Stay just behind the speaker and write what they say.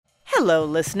Hello,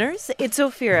 listeners. It's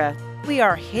Ophira. We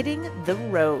are hitting the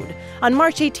road. On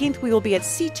March 18th, we will be at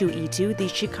C2E2, the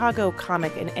Chicago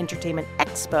Comic and Entertainment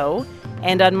Expo.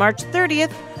 And on March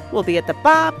 30th, we'll be at the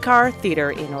Bob Carr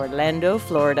Theater in Orlando,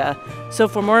 Florida. So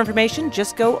for more information,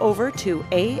 just go over to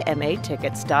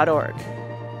amatickets.org.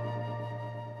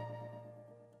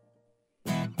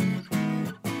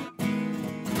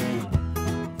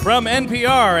 From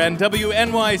NPR and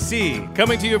WNYC,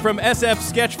 coming to you from SF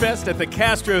Sketchfest at the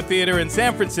Castro Theater in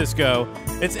San Francisco,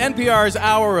 it's NPR's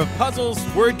hour of puzzles,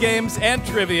 word games, and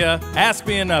trivia, Ask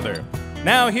Me Another.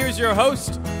 Now here's your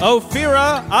host,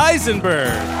 Ophira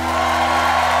Eisenberg.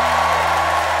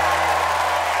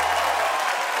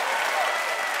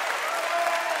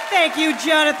 Thank you,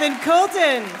 Jonathan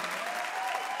Coulton.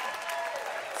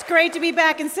 It's great to be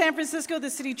back in San Francisco. The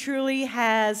city truly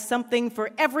has something for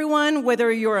everyone, whether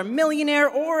you're a millionaire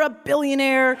or a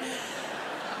billionaire,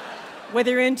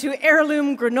 whether you're into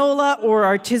heirloom granola or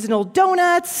artisanal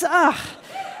donuts.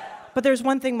 But there's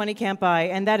one thing money can't buy,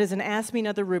 and that is an Ask Me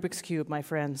Another Rubik's Cube, my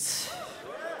friends.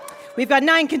 We've got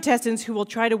 9 contestants who will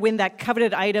try to win that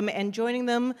coveted item, and joining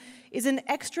them is an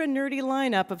extra nerdy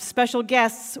lineup of special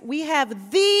guests. We have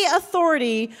the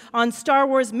authority on Star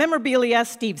Wars memorabilia,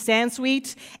 Steve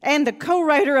Sansweet, and the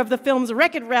co-writer of the films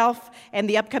Wreck-It Ralph and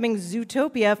the upcoming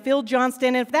Zootopia, Phil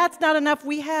Johnston. And if that's not enough,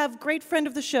 we have great friend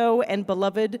of the show and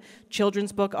beloved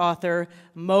children's book author,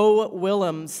 Mo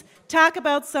Willems. Talk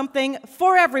about something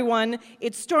for everyone.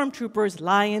 It's Stormtroopers,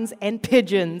 Lions, and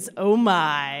Pigeons. Oh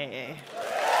my.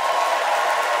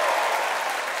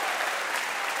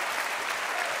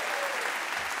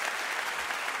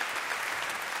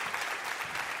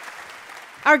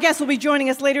 Our guests will be joining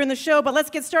us later in the show, but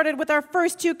let's get started with our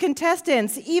first 2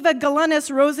 contestants. Eva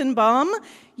Galanis-Rosenbaum,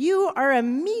 you are a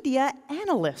media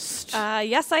analyst.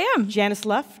 Yes, I am. Janice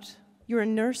Luft, you're a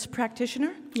nurse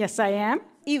practitioner. Yes, I am.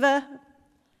 Eva,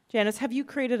 Janice, have you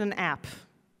created an app?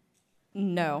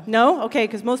 No. No? Okay,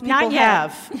 because most people Not yet.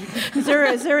 have. Is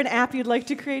there an app you'd like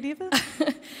to create, Eva?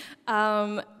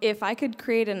 If I could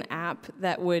create an app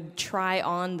that would try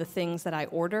on the things that I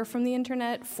order from the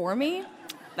internet for me,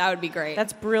 that would be great.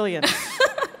 That's brilliant.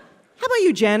 How about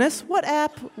you, Janice? What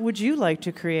app would you like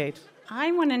to create?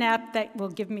 I want an app that will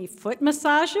give me foot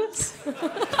massages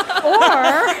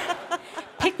or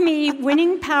pick me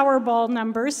winning Powerball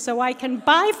numbers so I can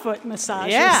buy foot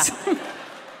massages. Yeah.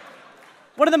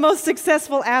 One of the most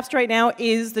successful apps right now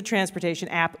is the transportation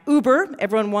app Uber.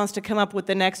 Everyone wants to come up with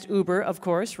the next Uber, of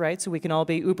course, right? So we can all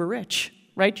be Uber rich.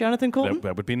 Right, Jonathan Coulton?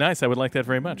 That would be nice. I would like that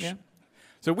very much. Yeah.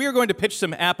 So we are going to pitch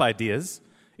some app ideas.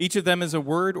 Each of them is a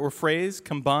word or phrase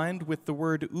combined with the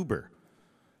word Uber.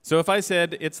 So if I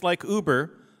said, it's like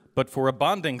Uber, but for a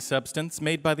bonding substance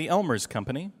made by the Elmer's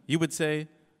Company, you would say,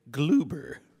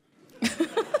 Gloober.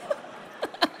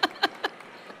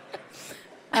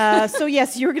 So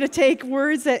yes, you're going to take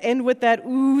words that end with that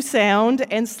ooh sound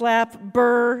and slap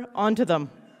burr onto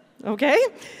them. Okay?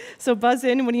 So buzz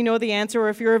in when you know the answer, or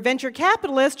if you're a venture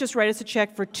capitalist, just write us a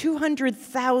check for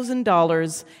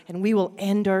 $200,000 and we will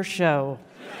end our show.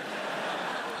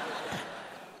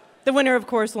 The winner, of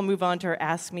course, will move on to our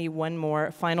Ask Me One More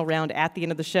final round at the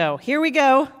end of the show. Here we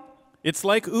go. It's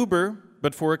like Uber,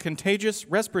 but for a contagious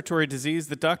respiratory disease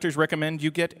that doctors recommend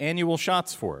you get annual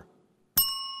shots for.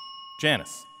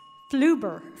 Janice.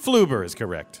 Fluber. Fluber is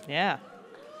correct. Yeah.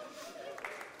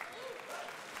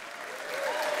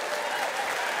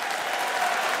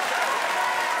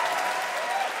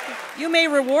 You may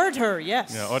reward her,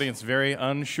 yes. Yeah, audience very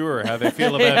unsure how they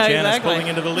feel about Yeah, Janice exactly. pulling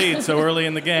into the lead so early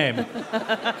in the game.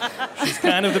 She's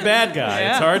kind of the bad guy.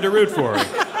 Yeah. It's hard to root for her.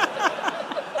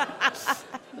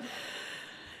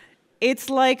 It's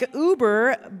like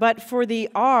Uber, but for the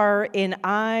R in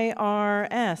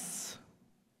IRS.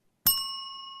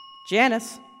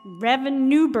 Janice.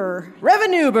 Revenuber.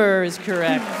 Revenuber is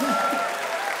correct.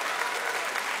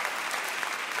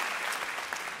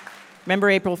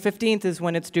 Remember, April 15th is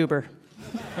when it's Duber.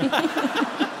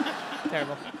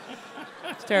 Terrible.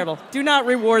 It's terrible. Do not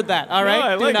reward that, all right? No,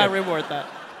 I like Do not it. reward that.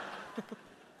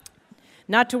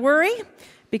 Not to worry,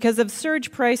 because of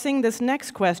surge pricing, this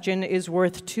next question is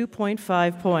worth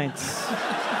 2.5 points.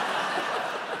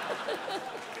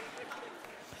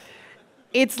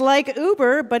 It's like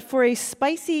Uber, but for a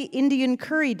spicy Indian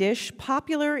curry dish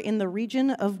popular in the region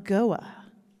of Goa.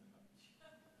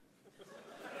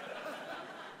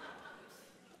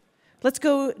 Let's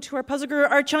go to our puzzle guru,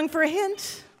 Art Chung, for a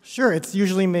hint. Sure, it's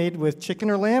usually made with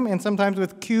chicken or lamb and sometimes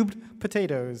with cubed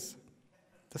potatoes.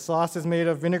 The sauce is made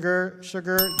of vinegar,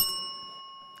 sugar.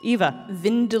 Eva.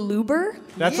 Vindaloober?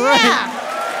 That's right.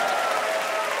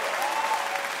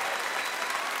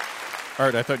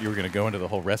 Art, I thought you were going to go into the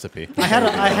whole recipe.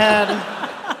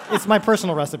 It's my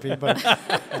personal recipe, but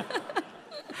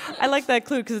I like that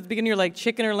clue because at the beginning you're like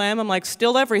chicken or lamb. I'm like,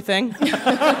 still everything.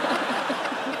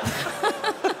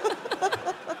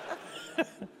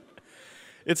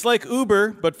 It's like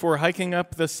Uber, but for hiking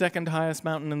up the second highest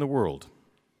mountain in the world.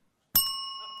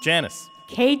 Janice.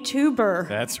 K-tuber.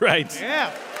 That's right.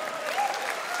 yeah.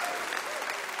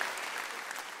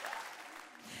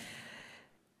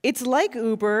 It's like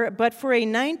Uber, but for a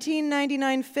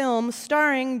 1999 film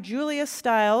starring Julia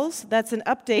Stiles. That's an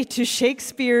update to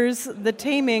Shakespeare's The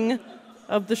Taming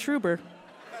of the Shrew.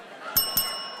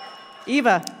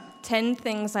 Eva. 10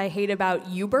 Things I Hate About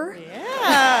Uber.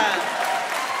 Yeah.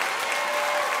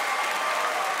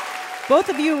 Both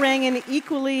of you rang in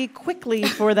equally quickly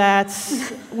for that.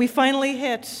 We finally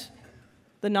hit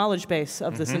the knowledge base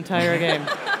of this entire game.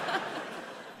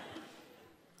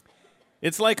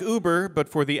 It's like Uber, but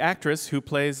for the actress who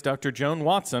plays Dr. Joan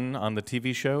Watson on the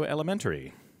TV show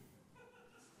Elementary.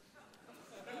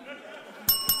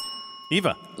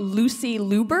 Eva. Lucy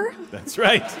Luber. That's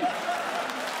right.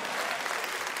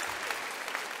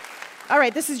 All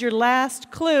right, this is your last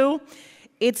clue.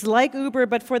 It's like Uber,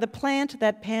 but for the plant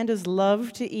that pandas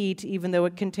love to eat, even though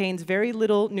it contains very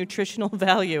little nutritional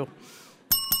value.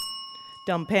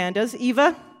 Dumb pandas.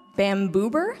 Eva?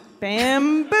 Bamboober.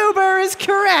 Bamboober is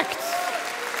correct.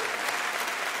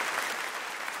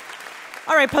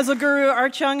 All right, Puzzle Guru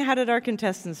Art Chung, how did our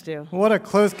contestants do? What a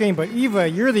close game. But Eva,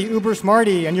 you're the Uber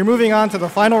Smarty, and you're moving on to the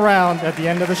final round at the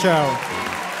end of the show.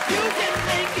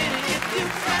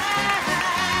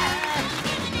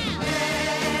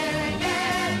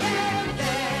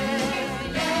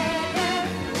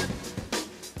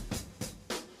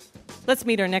 Let's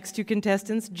meet our next two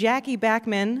contestants. Jackie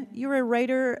Backman, you're a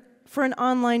writer for an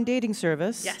online dating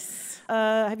service. Yes.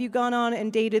 Have you gone on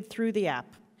and dated through the app?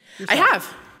 I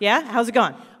have. Yeah? How's it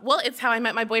gone? Well, it's how I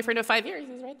met my boyfriend of 5 years.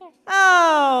 He's right there.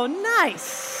 Oh,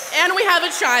 nice. And we have a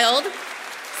child,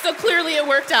 so clearly it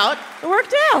worked out. It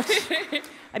worked out.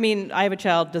 I mean, I have a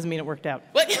child, doesn't mean it worked out.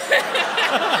 What?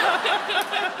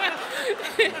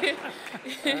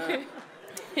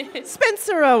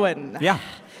 Spencer Owen. Yeah.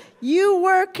 You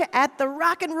work at the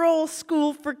Rock and Roll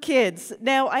School for Kids.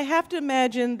 Now, I have to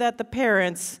imagine that the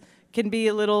parents can be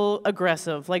a little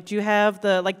aggressive. Like, do you have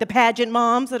the pageant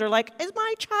moms that are like, is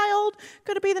my child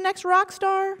going to be the next rock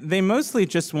star? They mostly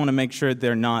just want to make sure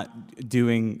they're not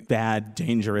doing bad,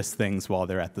 dangerous things while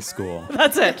they're at the school.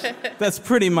 That's it. That's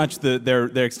pretty much their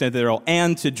extent of their role.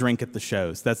 And to drink at the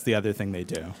shows. That's the other thing they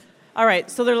do. All right,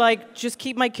 so they're like, just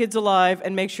keep my kids alive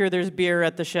and make sure there's beer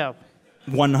at the show.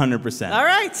 100%. All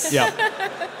right.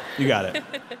 Yeah. You got it.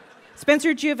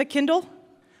 Spencer, do you have a Kindle?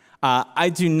 I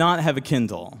do not have a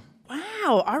Kindle.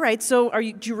 Wow. All right. So,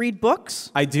 do you read books?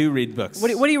 I do read books.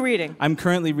 What are you reading? I'm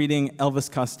currently reading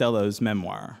Elvis Costello's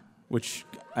memoir, which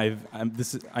I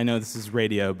know this is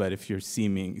radio, but if you're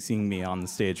seeing me on the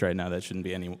stage right now, that shouldn't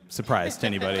be any surprise to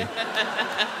anybody.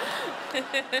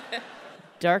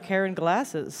 Dark hair and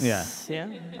glasses. Yeah. Yeah.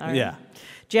 All right. Yeah.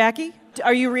 Jackie,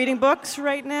 are you reading books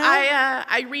right now?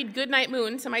 I read Goodnight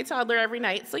Moon to my toddler every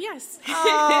night, so yes.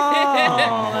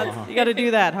 Oh, you got to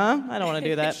do that, huh? I don't want to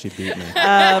do that. She beat me.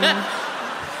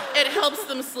 It helps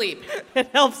them sleep. It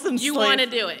helps them You sleep. want to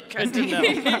do it, trust me.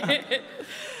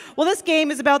 Well, this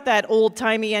game is about that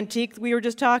old-timey antique we were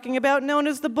just talking about, known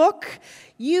as the book.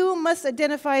 You must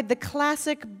identify the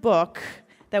classic book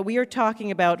that we are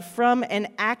talking about from an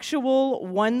actual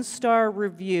one-star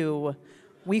review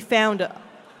we found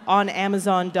on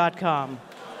Amazon.com.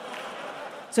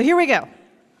 So here we go.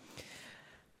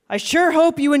 I sure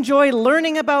hope you enjoy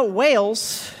learning about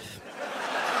whales.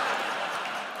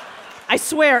 I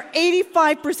swear,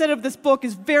 85% of this book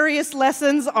is various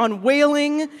lessons on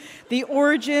whaling, the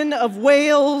origin of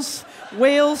whales,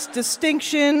 whale's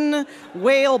distinction,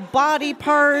 whale body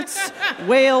parts,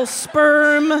 whale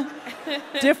sperm,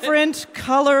 different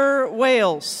color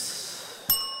whales.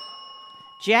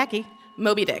 Jackie.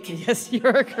 Moby Dick. Yes,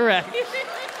 you're correct.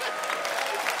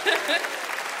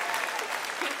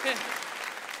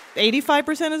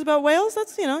 85% is about whales?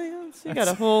 That's, you got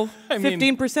a whole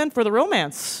 15% for the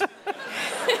romance.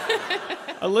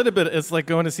 A little bit. It's like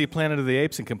going to see Planet of the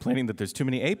Apes and complaining that there's too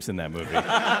many apes in that movie.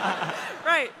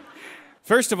 Right.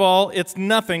 First of all, it's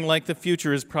nothing like the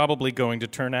future is probably going to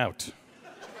turn out.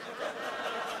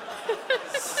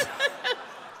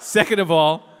 Second of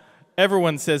all,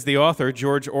 everyone says the author,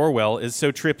 George Orwell, is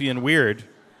so trippy and weird,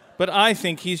 but I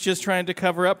think he's just trying to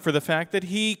cover up for the fact that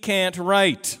he can't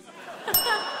write.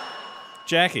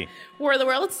 Jackie. War of the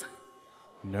Worlds?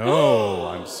 No,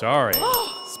 I'm sorry.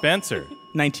 Spencer.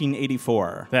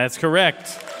 1984. That's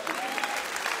correct.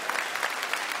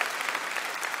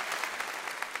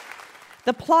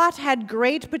 The plot had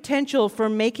great potential for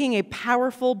making a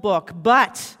powerful book,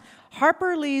 but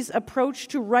Harper Lee's approach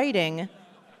to writing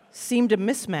seemed a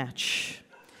mismatch.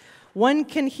 One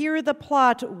can hear the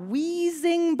plot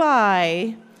wheezing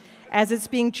by as it's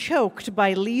being choked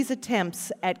by Lee's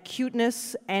attempts at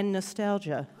cuteness and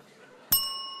nostalgia.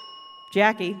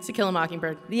 Jackie? To Kill a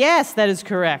Mockingbird. Yes, that is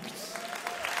correct.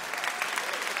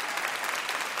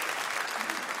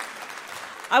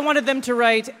 I wanted them to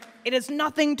write, "It has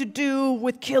nothing to do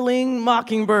with killing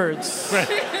mockingbirds."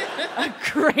 Right. A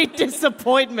great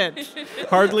disappointment.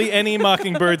 Hardly any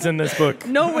mockingbirds in this book.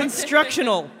 No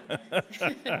instructional.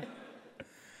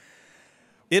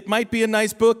 It might be a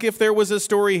nice book if there was a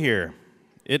story here.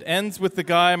 It ends with the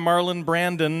guy Marlon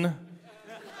Brandon.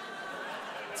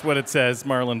 That's what it says,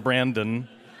 Marlon Brandon.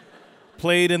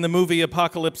 Played in the movie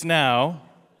Apocalypse Now,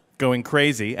 going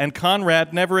crazy, and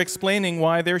Conrad never explaining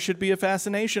why there should be a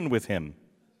fascination with him.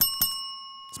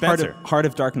 Spencer. Heart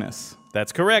of Darkness.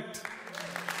 That's correct.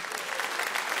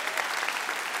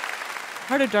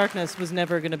 Heart of Darkness was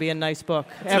never going to be a nice book,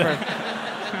 ever.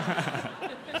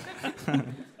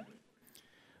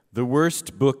 The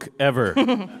worst book ever.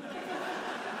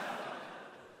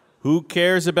 Who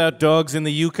cares about dogs in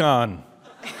the Yukon?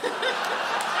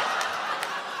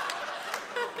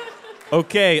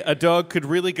 Okay, a dog could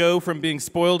really go from being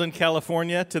spoiled in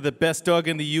California to the best dog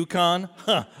in the Yukon?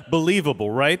 Huh, believable,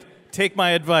 right? Take my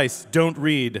advice, don't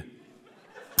read.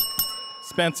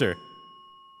 Spencer.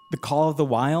 The Call of the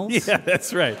Wild? Yeah,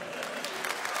 that's right.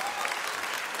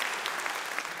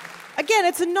 Again,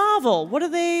 it's a novel. What are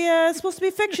they supposed to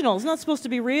be fictional? It's not supposed to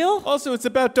be real. Also, it's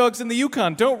about dogs in the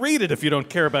Yukon. Don't read it if you don't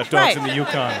care about dogs in the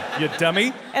Yukon, you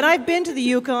dummy. And I've been to the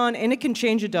Yukon, and it can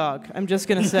change a dog. I'm just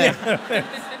going to say.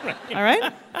 All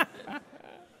right?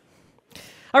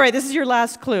 All right, this is your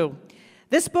last clue.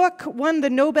 This book won the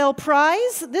Nobel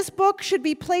Prize. This book should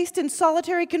be placed in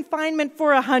solitary confinement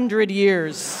for 100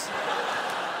 years.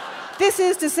 This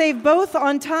is to save both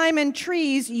on time and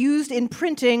trees used in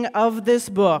printing of this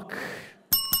book.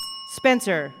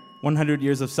 Spencer. 100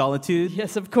 Years of Solitude?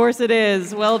 Yes, of course it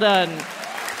is. Well done.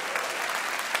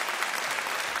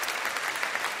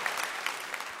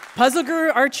 Puzzle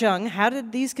Guru Art Chung, how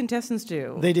did these contestants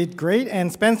do? They did great,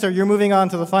 and Spencer, you're moving on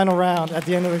to the final round at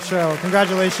the end of the show.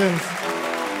 Congratulations.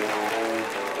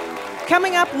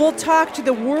 Coming up, we'll talk to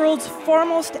the world's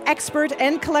foremost expert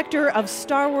and collector of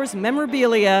Star Wars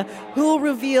memorabilia, who will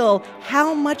reveal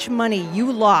how much money you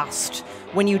lost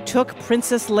when you took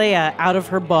Princess Leia out of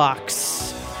her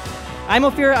box. I'm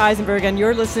Ophira Eisenberg, and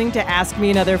you're listening to Ask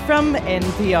Me Another from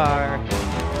NPR.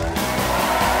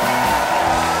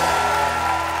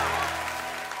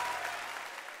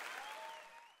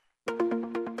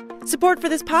 Support for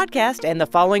this podcast and the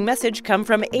following message come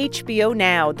from HBO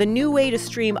Now, the new way to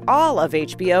stream all of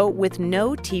HBO with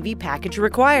no TV package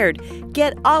required.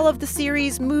 Get all of the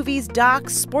series, movies,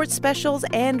 docs, sports specials,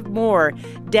 and more.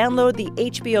 Download the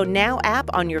HBO Now app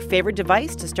on your favorite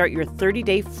device to start your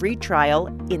 30-day free trial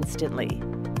instantly.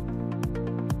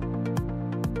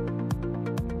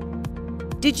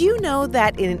 Did you know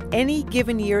that in any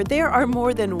given year, there are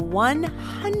more than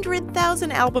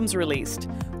 100,000 albums released?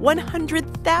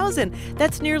 100,000!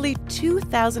 That's nearly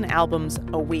 2,000 albums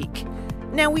a week.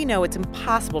 Now, we know it's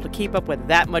impossible to keep up with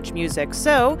that much music,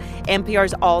 so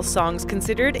NPR's All Songs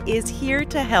Considered is here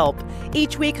to help.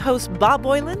 Each week, hosts Bob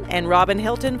Boylan and Robin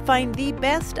Hilton find the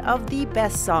best of the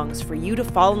best songs for you to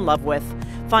fall in love with.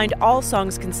 Find All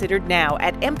Songs Considered now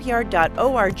at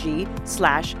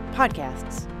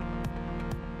npr.org/podcasts.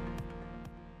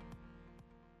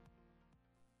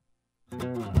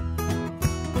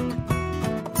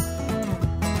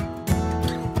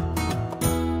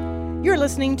 You're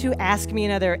listening to Ask Me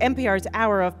Another, NPR's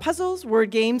hour of puzzles, word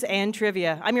games, and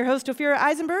trivia. I'm your host, Ophira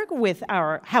Eisenberg, with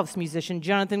our house musician,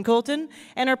 Jonathan Colton,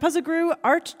 and our puzzle guru,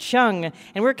 Art Chung.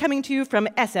 And we're coming to you from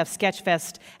SF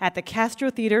Sketchfest at the Castro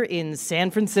Theater in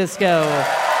San Francisco.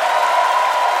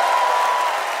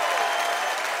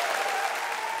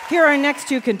 Here are our next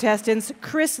two contestants.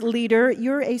 Chris Leader,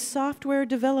 you're a software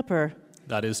developer.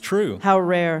 That is true. How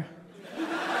rare.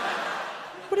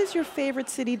 What is your favorite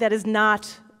city that is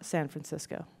not San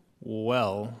Francisco?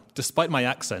 Well, despite my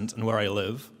accent and where I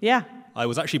live, Yeah. I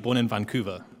was actually born in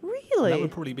Vancouver. Really? That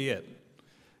would probably be it.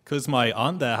 Because my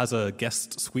aunt there has a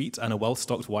guest suite and a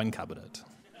well-stocked wine cabinet.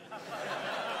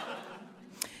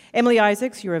 Emily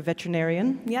Isaacs, you're a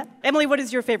veterinarian. Yep. Emily, what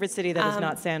is your favorite city that is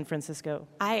not San Francisco?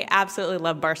 I absolutely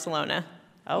love Barcelona.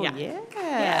 Oh, Yeah.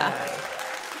 yeah.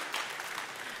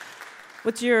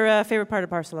 What's your favorite part of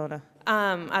Barcelona?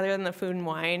 Other than the food and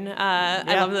wine,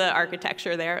 I love the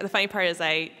architecture there. The funny part is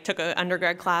I took an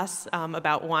undergrad class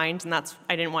about wines, and I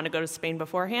didn't want to go to Spain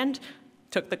beforehand.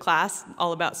 took the class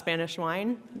all about Spanish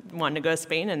wine, wanted to go to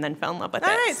Spain, and then fell in love with All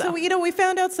it. right, so we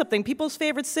found out something. People's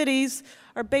favorite cities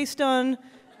are based on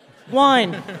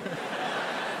wine.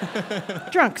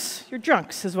 Drunks. You're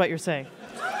drunks, is what you're saying.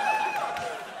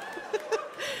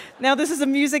 Now, this is a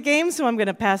music game, so I'm going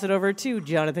to pass it over to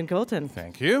Jonathan Colton.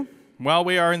 Thank you. While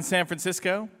we are in San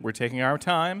Francisco, we're taking our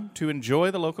time to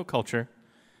enjoy the local culture,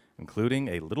 including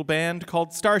a little band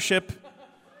called Starship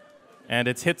and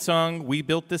its hit song, We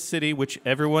Built This City, which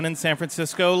everyone in San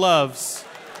Francisco loves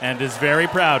and is very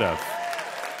proud of.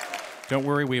 Don't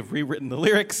worry, we have rewritten the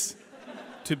lyrics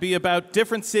to be about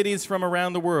different cities from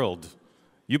around the world.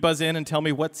 You buzz in and tell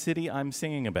me what city I'm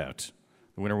singing about.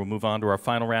 The winner will move on to our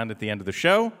final round at the end of the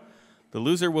show. The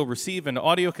loser will receive an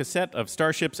audio cassette of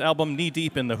Starship's album Knee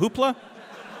Deep in the Hoopla.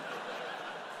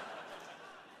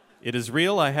 It is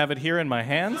real. I have it here in my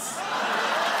hands.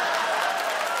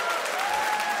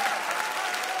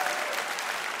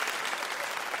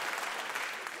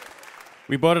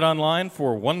 We bought it online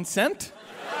for 1 cent.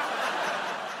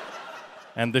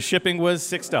 And the shipping was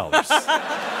 $6.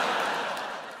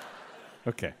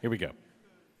 Okay, here we go.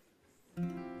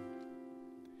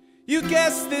 You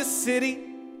guess this city.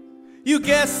 You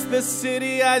guess the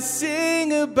city I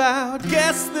sing about.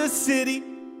 Guess the city.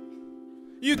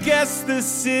 You guess the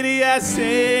city I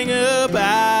sing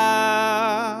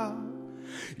about.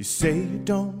 You say you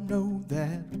don't know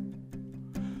that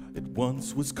it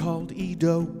once was called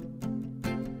Edo.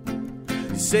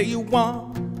 You say you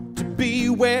want to be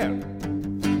where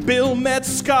Bill met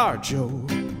ScarJo.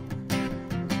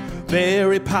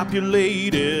 Very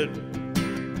populated,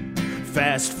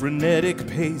 fast, frenetic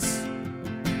pace.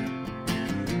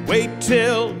 Wait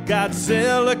till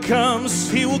Godzilla comes,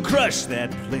 he will crush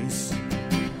that place.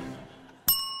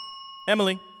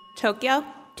 Emily. Tokyo?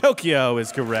 Tokyo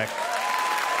is correct.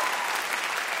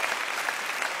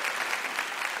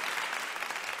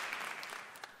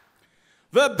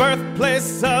 The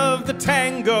birthplace of the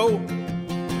tango,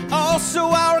 also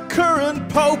our current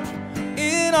pope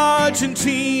in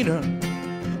Argentina,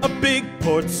 a big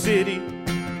port city.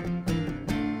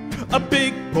 A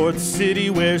big port city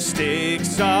where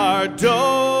steaks are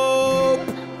dope.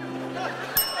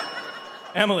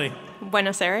 Emily.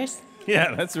 Buenos Aires?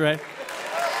 Yeah, that's right.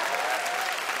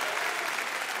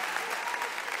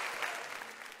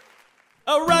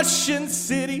 A Russian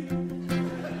city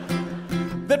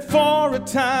that for a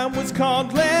time was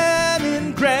called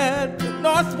Leningrad, a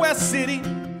Northwest city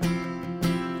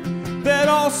that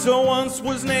also once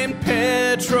was named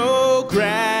Petrograd.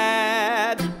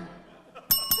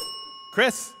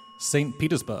 Chris. St.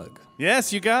 Petersburg.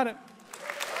 Yes, you got it.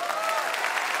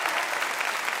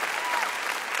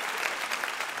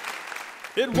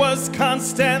 It was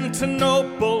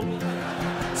Constantinople,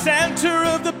 center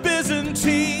of the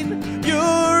Byzantine,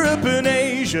 Europe and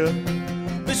Asia.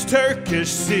 This Turkish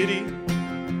city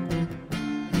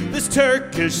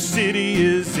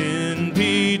is in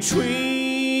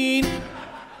between.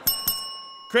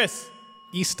 Chris.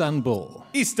 Istanbul.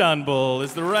 Istanbul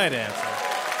is the right answer.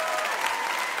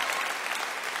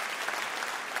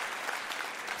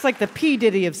 It's like the P.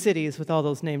 Diddy of cities with all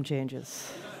those name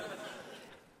changes.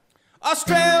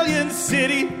 Australian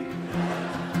city.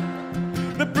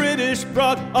 The British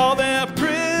brought all their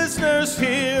prisoners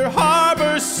here.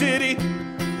 Harbor City.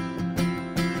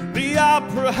 The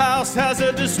Opera House has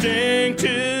a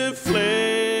distinctive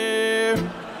flair.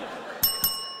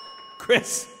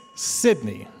 Chris.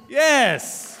 Sydney.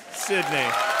 Yes, Sydney.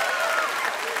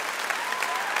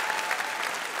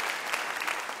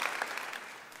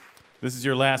 This is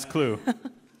your last clue.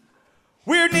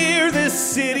 We're near this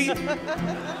city,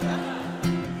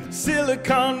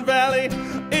 Silicon Valley,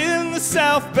 in the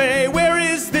South Bay. Where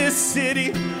is this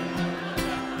city?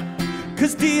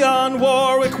 'Cause Dionne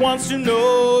Warwick wants to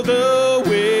know the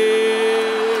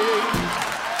way.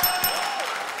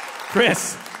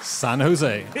 Chris. San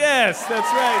Jose. Yes,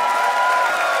 that's right.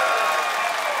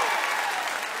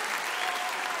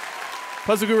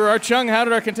 Puzzle Guru Art Chung, how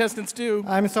did our contestants do?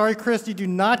 I'm sorry, Chris, you do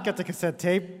not get the cassette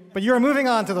tape, but you are moving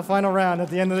on to the final round at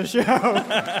the end of the show.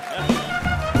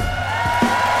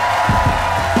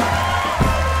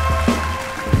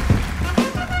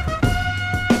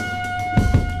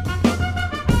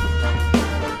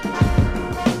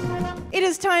 It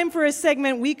is time for a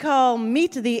segment we call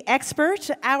Meet the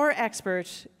Expert. Our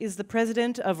expert is the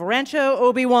president of Rancho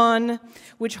Obi-Wan,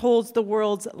 which holds the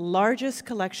world's largest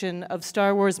collection of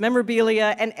Star Wars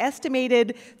memorabilia, an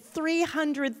estimated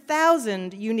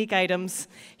 300,000 unique items.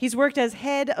 He's worked as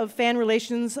head of fan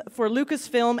relations for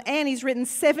Lucasfilm, and he's written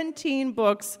 17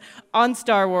 books on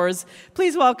Star Wars.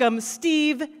 Please welcome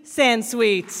Steve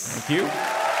Sansweet. Thank you.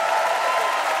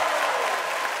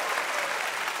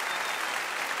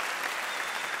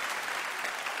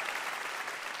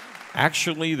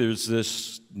 Actually, there's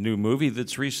this new movie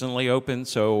that's recently opened,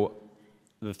 so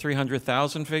the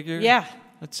 300,000 figure? Yeah.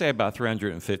 Let's say about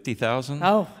 350,000.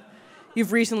 Oh,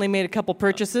 you've recently made a couple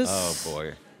purchases. Oh,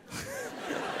 boy.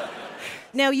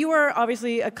 Now, you are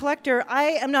obviously a collector. I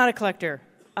am not a collector.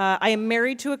 I am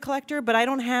married to a collector, but I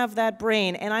don't have that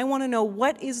brain. And I want to know,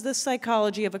 what is the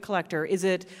psychology of a collector? Is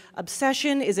it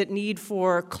obsession? Is it need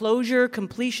for closure,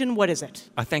 completion? What is it?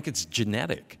 I think it's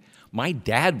genetic. My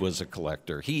dad was a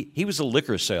collector. He was a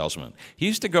liquor salesman. He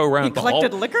used to go around. He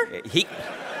collected liquor?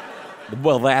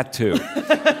 Well, that too.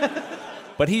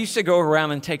 But he used to go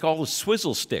around and take all the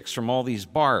swizzle sticks from all these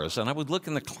bars, and I would look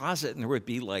in the closet, and there would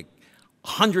be like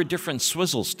 100 different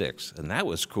swizzle sticks, and that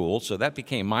was cool, so that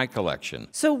became my collection.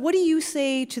 So what do you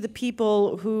say to the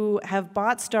people who have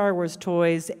bought Star Wars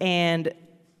toys and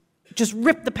just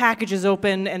ripped the packages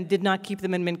open and did not keep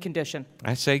them in mint condition?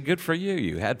 I say, good for you.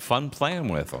 You had fun playing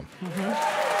with them.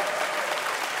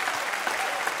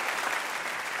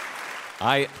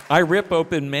 I rip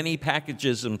open many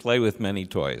packages and play with many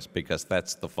toys because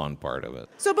that's the fun part of it.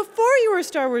 So before you were a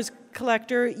Star Wars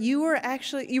collector, you were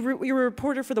actually you were a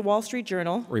reporter for the Wall Street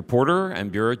Journal. Reporter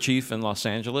and bureau chief in Los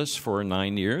Angeles for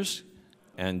 9 years,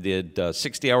 and did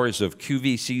 60 hours of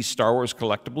QVC Star Wars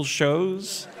collectibles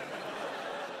shows.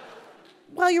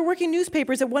 While you're working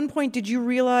newspapers, at one point, did you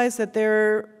realize that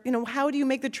how do you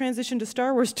make the transition to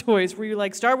Star Wars toys? Were you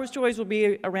like, Star Wars toys will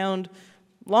be around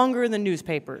longer than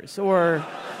newspapers, or?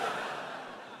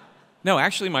 No,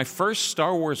 actually, my first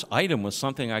Star Wars item was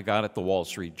something I got at the Wall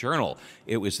Street Journal.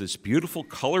 It was this beautiful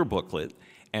color booklet,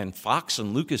 and Fox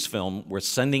and Lucasfilm were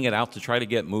sending it out to try to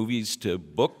get movies to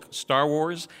book Star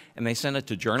Wars, and they sent it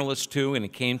to journalists too, and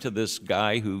it came to this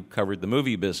guy who covered the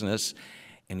movie business,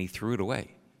 and he threw it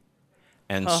away.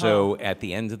 And so at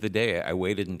the end of the day, I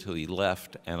waited until he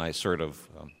left, and I sort of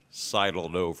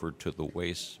sidled over to the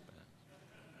waist.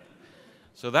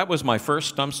 So that was my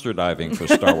first dumpster diving for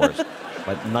Star Wars,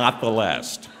 but not the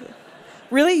last.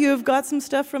 Really? You've got some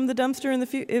stuff from the dumpster in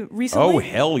the recently? Oh,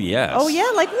 hell yes. Oh, yeah?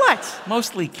 Like what?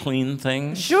 Mostly clean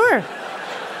things. Sure.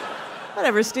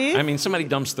 Whatever, Steve. I mean, somebody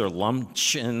dumps their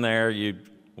lunch in there, you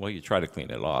try to clean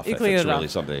it off if clean it's it really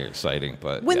off. something exciting.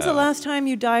 But When's the last time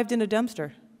you dived in a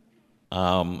dumpster?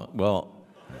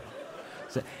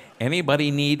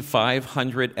 Anybody need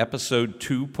 500 episode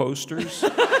 2 posters?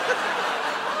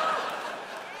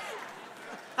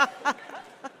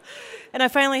 And I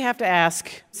finally have to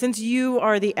ask, since you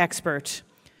are the expert,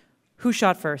 who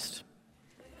shot first?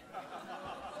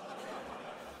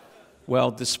 Well,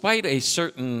 despite a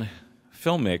certain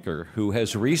filmmaker who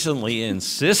has recently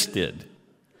insisted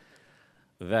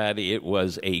that it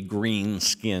was a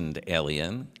green-skinned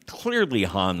alien, clearly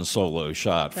Han Solo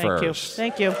shot first.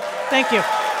 Thank you. Thank you.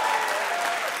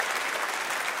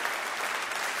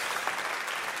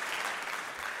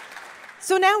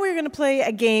 So now we're going to play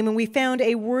a game, and we found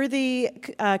a worthy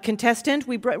contestant.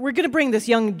 We're going to bring this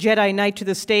young Jedi Knight to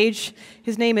the stage.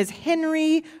 His name is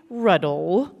Henry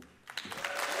Ruddle.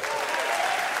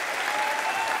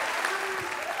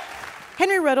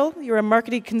 Henry Ruddle, you're a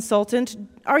marketing consultant.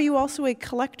 Are you also a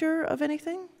collector of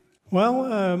anything? Well,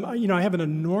 I have an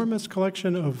enormous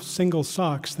collection of single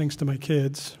socks, thanks to my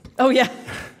kids. Oh, yeah.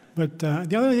 But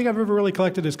the only thing I've ever really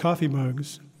collected is coffee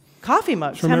mugs. Coffee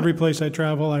mugs? From every place I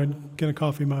travel, I get a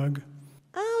coffee mug.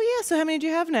 Oh, yeah. So how many do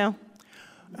you have now?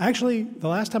 Actually, the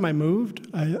last time I moved,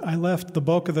 I left the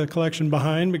bulk of the collection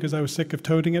behind because I was sick of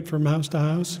toting it from house to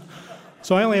house.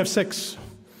 So I only have 6.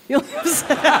 You only have 6.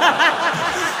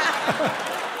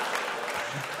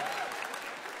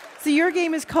 So your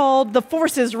game is called The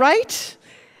Force is Right.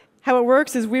 How it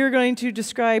works is we're going to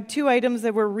describe 2 items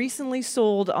that were recently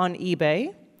sold on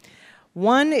eBay.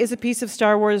 One is a piece of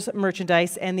Star Wars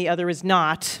merchandise, and the other is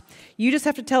not. You just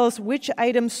have to tell us which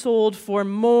item sold for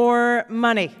more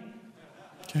money.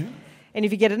 Okay. And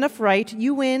if you get enough right,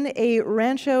 you win a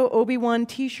Rancho Obi-Wan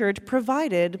t-shirt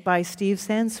provided by Steve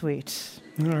Sansweet.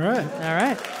 All right. All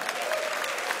right.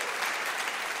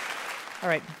 All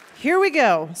right. Here we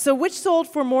go. So which sold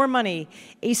for more money?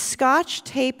 A Scotch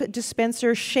tape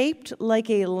dispenser shaped like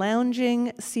a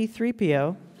lounging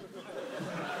C-3PO?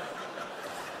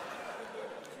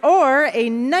 Or a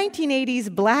 1980s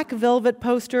black velvet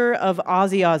poster of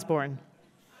Ozzy Osbourne?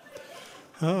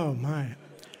 Oh, my.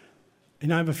 I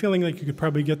have a feeling like you could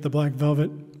probably get the black velvet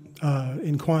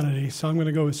in quantity, so I'm going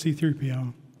to go with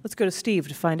C-3PO. Let's go to Steve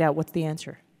to find out what's the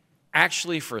answer.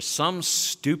 Actually, for some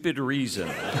stupid reason,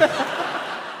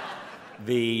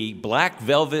 the black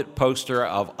velvet poster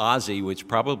of Ozzy, which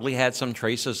probably had some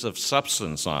traces of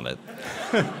substance on it,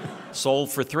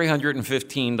 sold for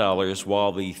 $315,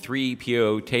 while the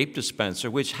 3PO tape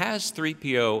dispenser, which has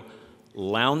 3PO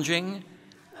lounging,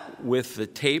 with the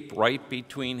tape right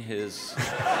between his...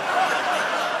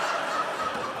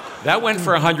 That went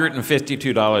for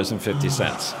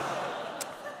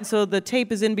 $152.50. So the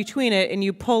tape is in between it, and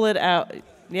you pull it out.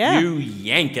 Yeah. You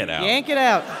yank it out. Yank it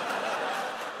out.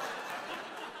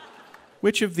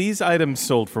 Which of these items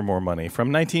sold for more money?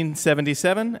 From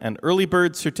 1977, an early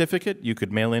bird certificate you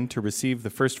could mail in to receive the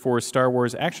first 4 Star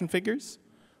Wars action figures,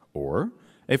 or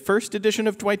a first edition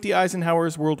of Dwight D.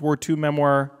 Eisenhower's World War II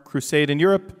memoir, Crusade in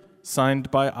Europe, signed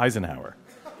by Eisenhower.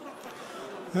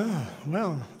 Oh,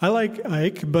 well, I like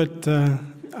Ike, but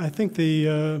I think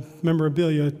the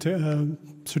memorabilia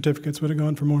certificates would have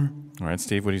gone for more. All right,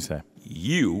 Steve, what do you say?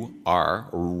 You are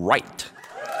right.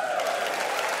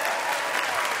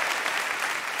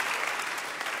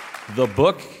 The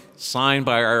book, signed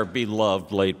by our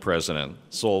beloved late president,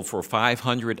 sold for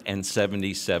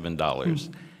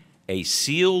 $577. A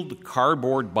sealed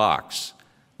cardboard box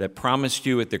that promised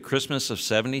you at the Christmas of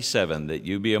 '77 that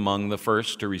you'd be among the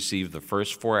first to receive the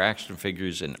first 4 action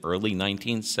figures in early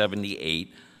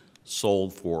 1978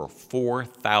 sold for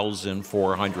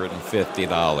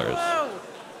 $4,450.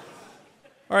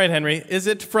 All right, Henry, is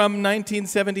it from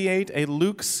 1978 a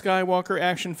Luke Skywalker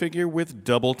action figure with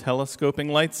double telescoping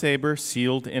lightsaber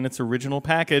sealed in its original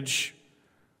package?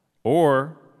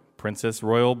 Or Princess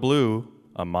Royal Blue,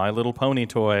 a My Little Pony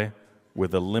toy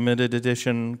with a limited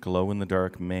edition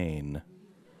glow-in-the-dark mane?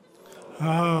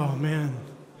 Oh, man.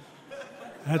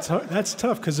 That's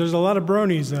tough, because there's a lot of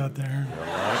bronies out there. A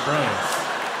lot of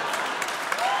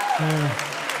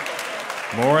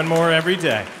bronies. More and more every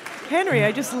day. Henry,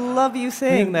 I just love you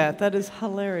saying that. That is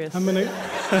hilarious. I'm gonna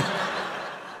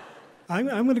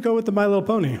go with the My Little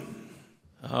Pony.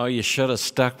 Oh, you should have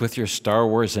stuck with your Star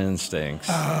Wars instincts.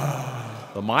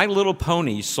 The My Little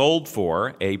Pony sold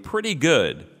for a pretty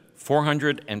good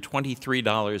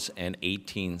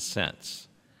 $423.18.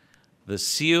 The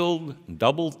sealed,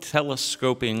 double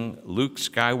telescoping Luke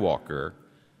Skywalker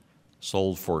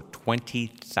sold for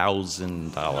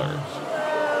 $20,000.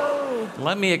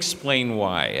 Let me explain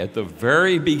why. At the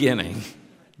very beginning,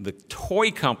 the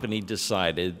toy company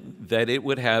decided that it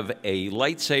would have a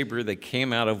lightsaber that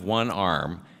came out of one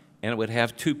arm, and it would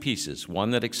have 2 pieces,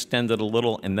 one that extended a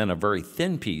little and then a very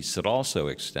thin piece that also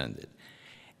extended.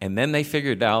 And then they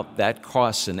figured out that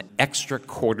costs an extra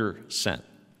quarter cent.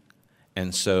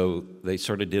 And so they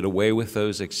sort of did away with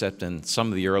those, except in some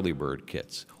of the early bird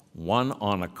kits. One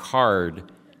on a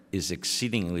card is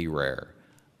exceedingly rare.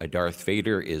 A Darth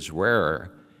Vader is rarer,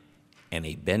 and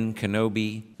a Ben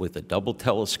Kenobi with a double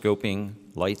telescoping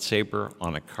lightsaber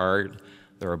on a card,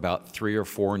 there are about 3 or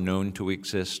 4 known to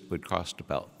exist, would cost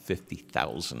about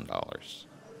 $50,000.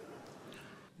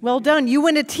 Well done. You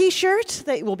win a T-shirt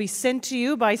that will be sent to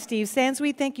you by Steve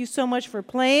Sansweet. Thank you so much for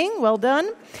playing. Well done.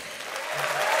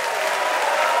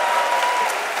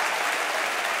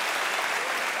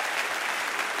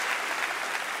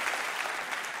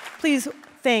 Please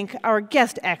thank our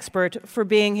guest expert for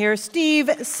being here, Steve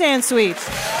Sansweet.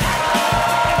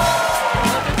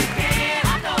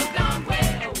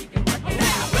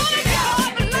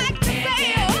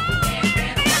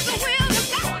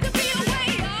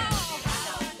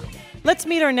 Let's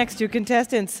meet our next 2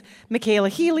 contestants. Michaela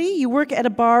Healy, you work at a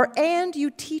bar and you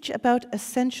teach about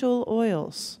essential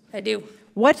oils. I do.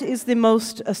 What is the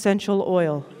most essential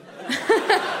oil?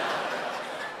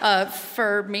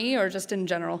 For me or just in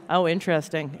general? Oh,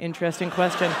 interesting. Interesting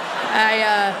question.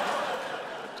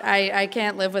 I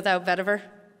can't live without vetiver.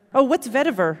 Oh, what's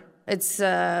vetiver? It's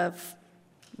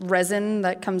resin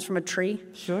that comes from a tree.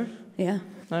 Sure. Yeah.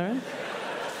 All right.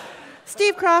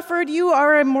 Steve Crawford, you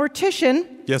are a mortician.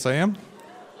 Yes, I am.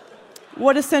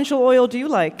 What essential oil do you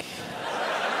like?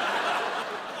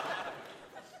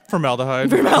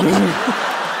 Formaldehyde.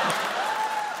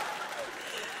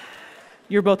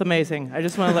 You're both amazing. I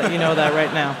just want to let you know that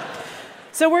right now.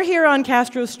 So we're here on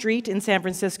Castro Street in San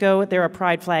Francisco. There are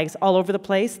pride flags all over the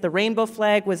place. The rainbow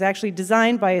flag was actually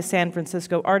designed by a San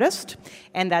Francisco artist,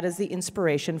 and that is the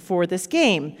inspiration for this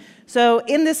game. So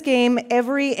in this game,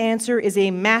 every answer is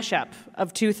a mashup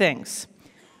of 2 things,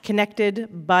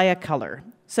 connected by a color.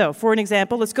 So for an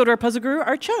example, let's go to our puzzle guru,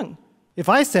 Art Chung. If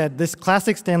I said this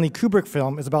classic Stanley Kubrick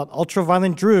film is about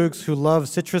ultra-violent droogs who love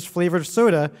citrus-flavored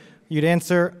soda, you'd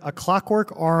answer A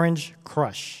Clockwork Orange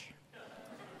Crush.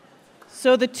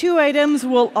 So the 2 items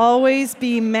will always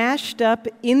be mashed up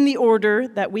in the order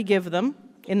that we give them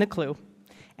in the clue.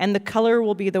 And the color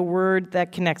will be the word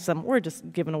that connects them. We're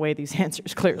just giving away these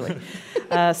answers, clearly.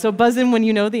 So buzz in when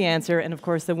you know the answer, and of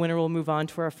course the winner will move on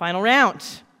to our final round.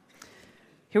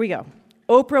 Here we go.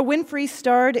 Oprah Winfrey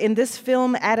starred in this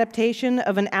film adaptation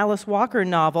of an Alice Walker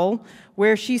novel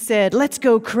where she said, "Let's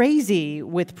go crazy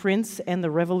with Prince and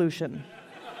the Revolution."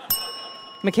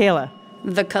 Michaela.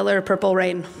 The Color Purple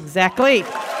Rain. Exactly.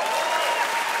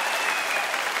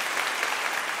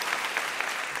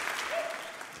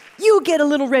 You get a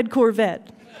little red Corvette.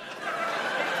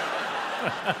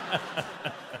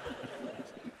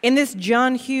 In this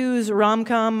John Hughes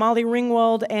rom-com, Molly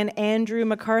Ringwald and Andrew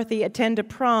McCarthy attend a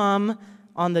prom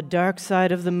on the dark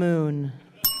side of the moon.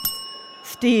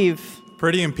 Steve.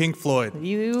 Pretty in Pink Floyd.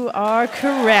 You are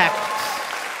correct.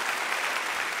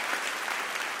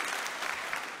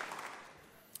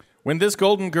 When this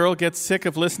golden girl gets sick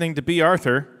of listening to B.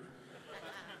 Arthur,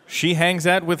 she hangs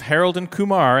out with Harold and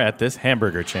Kumar at this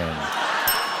hamburger chain.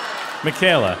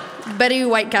 Michaela. Betty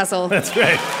White Castle. That's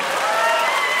right.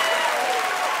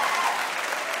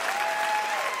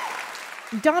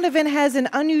 Donovan has an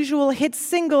unusual hit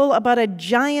single about a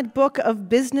giant book of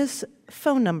business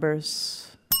phone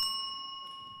numbers.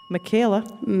 Michaela.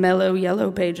 Mellow Yellow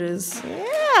Pages.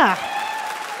 Yeah.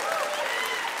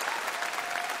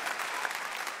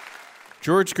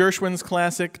 George Gershwin's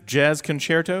classic Jazz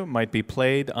Concerto might be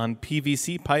played on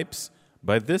PVC pipes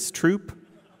by this troupe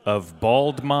of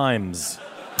bald mimes.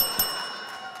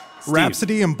 Steve.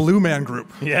 Rhapsody and Blue Man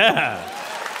Group. Yeah.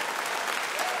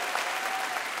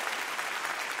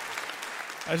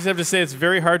 I just have to say it's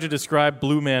very hard to describe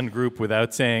Blue Man Group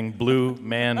without saying blue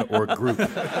man or group.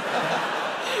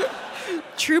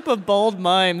 Troop of bald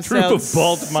mimes. Troop of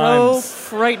bald so mimes.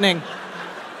 Frightening.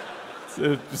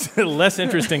 It's a less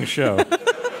interesting show.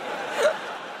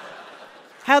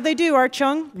 How'd they do, Art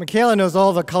Chung? Michaela knows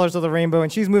all the colors of the rainbow,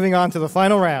 and she's moving on to the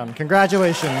final round.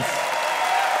 Congratulations.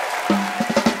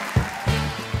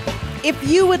 If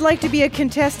you would like to be a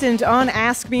contestant on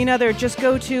Ask Me Another, just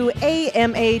go to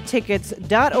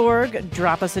amatickets.org,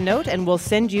 drop us a note, and we'll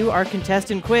send you our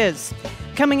contestant quiz.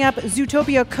 Coming up,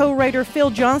 Zootopia co-writer Phil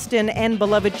Johnston and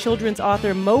beloved children's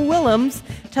author Mo Willems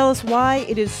tell us why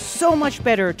it is so much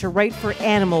better to write for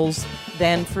animals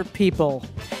than for people.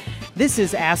 This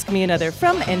is Ask Me Another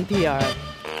from NPR.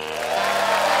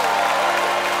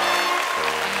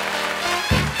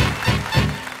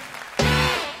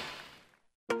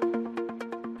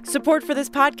 Support for this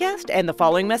podcast and the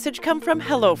following message come from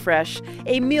HelloFresh,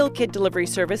 a meal kit delivery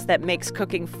service that makes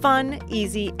cooking fun,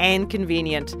 easy, and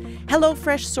convenient.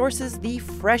 HelloFresh sources the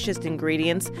freshest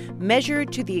ingredients,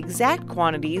 measured to the exact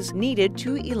quantities needed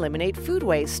to eliminate food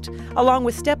waste, along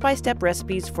with step-by-step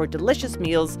recipes for delicious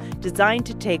meals designed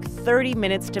to take 30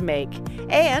 minutes to make.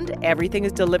 And everything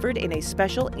is delivered in a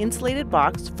special insulated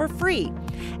box for free.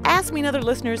 Ask Me Another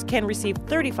listeners can receive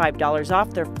 $35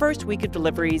 off their first week of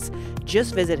deliveries.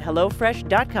 Just visit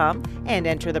HelloFresh.com and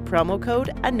enter the promo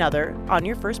code ANOTHER on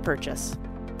your first purchase.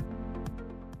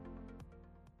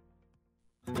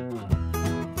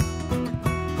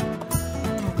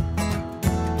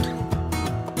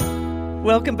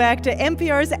 Welcome back to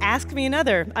NPR's Ask Me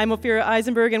Another. I'm Ophira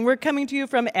Eisenberg, and we're coming to you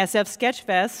from SF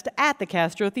Sketchfest at the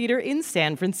Castro Theater in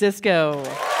San Francisco.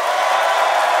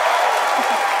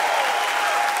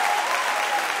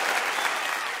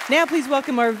 Now please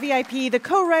welcome our VIP, the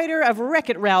co-writer of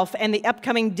Wreck-It Ralph and the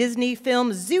upcoming Disney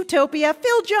film Zootopia,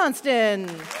 Phil Johnston.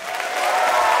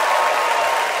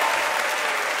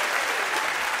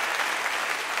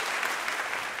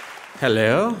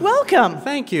 Hello. Welcome.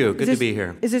 Thank you. Good to be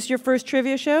here. Is this your first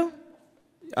trivia show?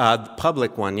 The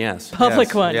public one, yes.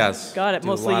 Public one. Yes. Got it. Do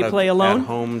Mostly a lot you play alone?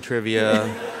 At-home trivia,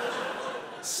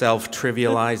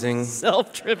 self-trivializing.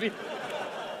 Self-trivia.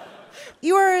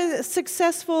 You are a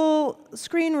successful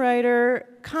screenwriter,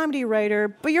 comedy writer,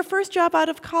 but your first job out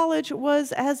of college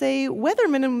was as a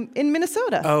weatherman in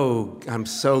Minnesota. Oh, I'm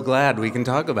so glad we can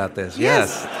talk about this.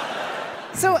 Yes.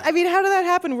 So, I mean, how did that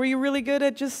happen? Were you really good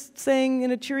at just saying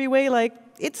in a cheery way, like,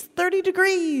 it's 30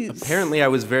 degrees? Apparently I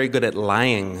was very good at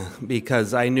lying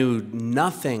because I knew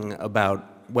nothing about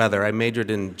weather. I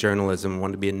majored in journalism,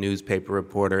 wanted to be a newspaper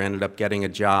reporter, ended up getting a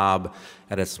job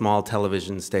at a small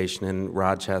television station in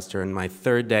Rochester. And my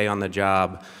third day on the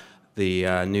job,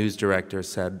 the news director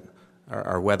said,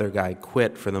 our weather guy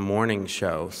quit for the morning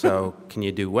show, so can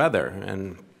you do weather?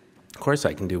 And of course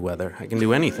I can do weather. I can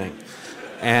do anything.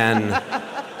 And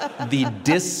the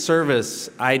disservice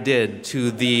I did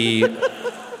to the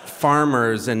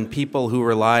farmers and people who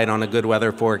relied on a good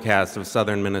weather forecast of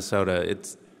southern Minnesota,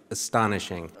 it's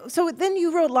astonishing. So then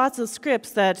you wrote lots of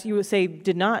scripts that you would say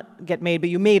did not get made, but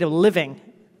you made a living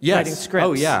writing scripts.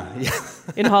 Oh, yeah.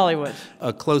 In Hollywood.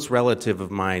 A close relative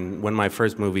of mine, when my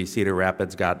first movie, Cedar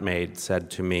Rapids, got made, said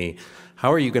to me,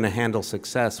 "How are you going to handle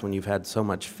success when you've had so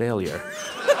much failure?"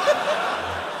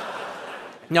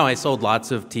 No, I sold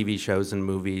lots of TV shows and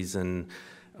movies, and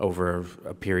over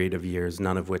a period of years,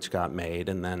 none of which got made.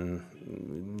 And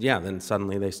then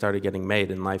suddenly they started getting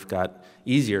made, and life got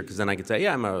easier because then I could say,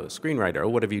 yeah, I'm a screenwriter. Oh,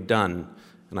 what have you done?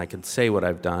 And I could say what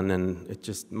I've done, and it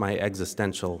just, my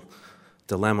existential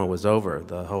dilemma was over.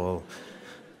 The whole,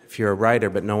 if you're a writer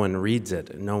but no one reads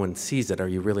it, no one sees it, are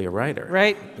you really a writer?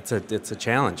 Right. It's a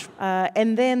challenge.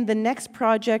 And then the next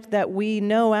project that we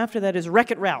know after that is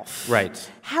Wreck-It Ralph.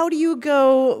 Right. How do you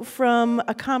go from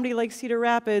a comedy like Cedar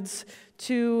Rapids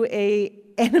to a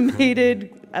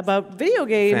animated about video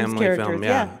games Family characters? film,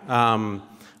 yeah.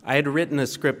 I had written a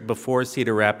script before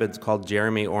Cedar Rapids called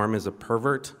Jeremy Orm is a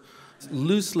Pervert,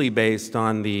 loosely based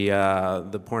on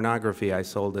the pornography I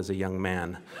sold as a young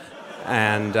man.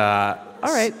 And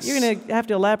all right, you're going to have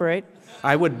to elaborate.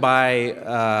 I would buy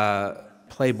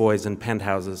Playboys and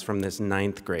penthouses from this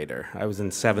 9th grader. I was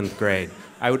in 7th grade.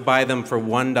 I would buy them for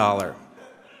 $1,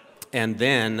 and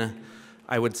then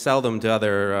I would sell them to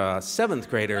other 7th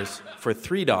graders for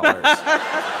 $3.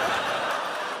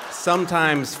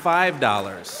 Sometimes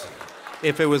 $5.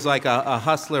 If it was like a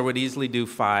hustler would easily do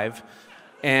 $5.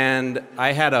 And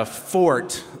I had a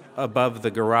fort above the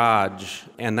garage,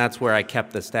 and that's where I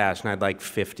kept the stash. And I had like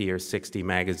 50 or 60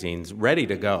 magazines ready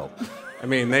to go. I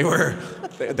mean, they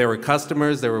were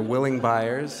customers, they were willing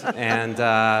buyers. And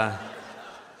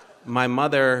my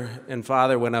mother and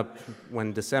father went up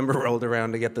when December rolled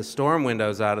around to get the storm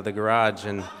windows out of the garage,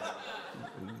 and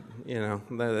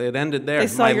it ended there. They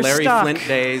saw My your Larry stock. Flint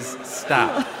days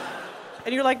stopped.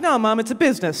 And you're like, no, Mom, it's a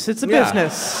business. It's a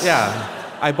business. Yeah.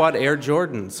 I bought Air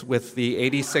Jordans with the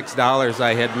 $86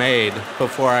 I had made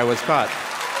before I was caught.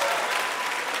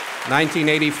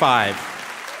 1985.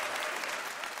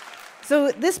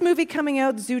 So this movie coming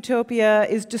out, Zootopia,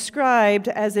 is described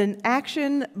as an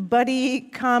action, buddy,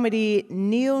 comedy,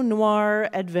 neo-noir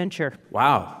adventure.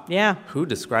 Wow. Yeah. Who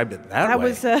described it that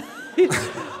way?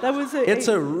 It's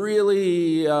a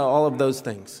really all of those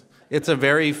things. It's a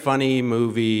very funny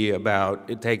movie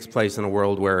it takes place in a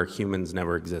world where humans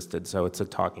never existed, so it's a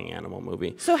talking animal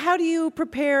movie. So how do you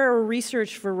prepare or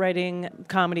research for writing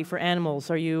comedy for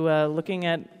animals? Are you looking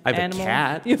at animals? I have a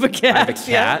cat. You have a cat? I have a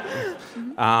cat.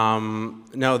 Yeah.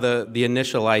 No, the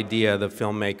initial idea, the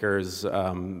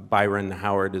filmmakers, Byron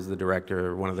Howard is the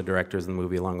director, one of the directors of the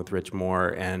movie, along with Rich Moore,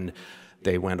 and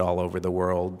they went all over the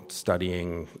world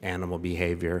studying animal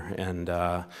behavior, and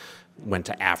went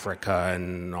to Africa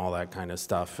and all that kind of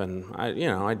stuff. And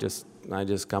I just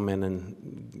come in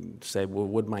and say, well,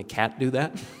 would my cat do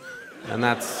that? And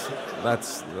that's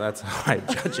how I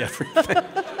judge everything.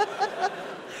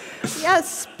 Yeah,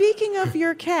 speaking of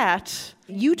your cat,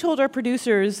 you told our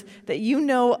producers that you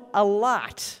know a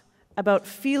lot about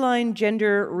feline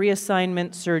gender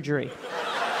reassignment surgery.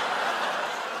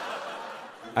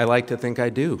 I like to think I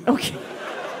do. Okay.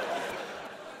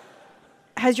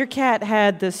 Has your cat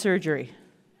had this surgery?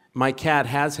 My cat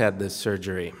has had this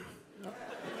surgery.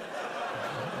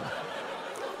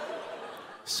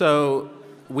 So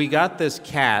we got this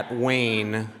cat,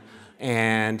 Wayne,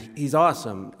 and he's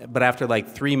awesome. But after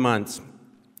like 3 months,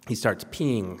 he starts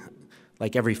peeing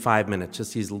like every 5 minutes,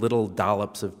 just these little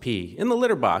dollops of pee in the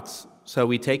litter box. So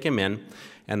we take him in,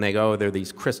 and they go, there are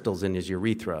these crystals in his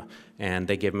urethra, and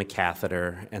they give him a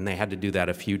catheter, and they had to do that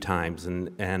a few times,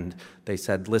 and they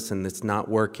said, listen, it's not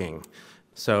working.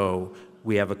 So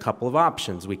we have a couple of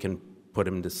options. We can put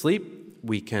him to sleep.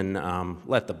 We can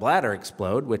let the bladder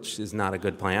explode, which is not a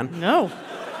good plan. No.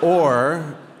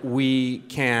 Or we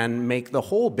can make the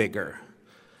hole bigger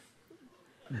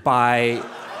by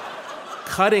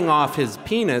cutting off his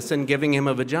penis and giving him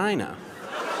a vagina.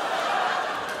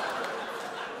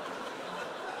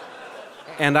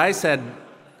 And I said,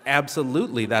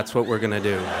 absolutely, that's what we're going to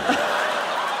do.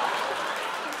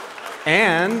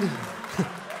 And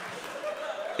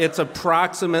it's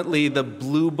approximately the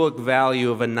Blue Book value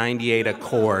of a 98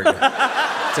 Accord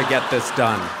to get this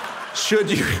done.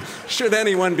 Should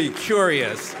anyone be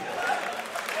curious?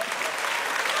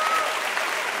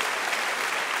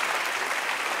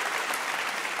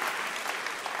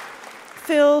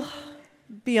 Phil,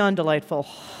 beyond delightful.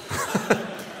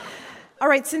 All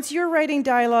right, since you're writing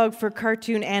dialogue for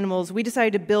cartoon animals, we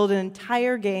decided to build an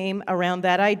entire game around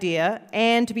that idea.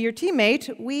 And to be your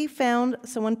teammate, we found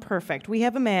someone perfect. We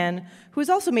have a man who has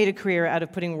also made a career out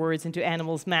of putting words into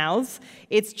animals' mouths.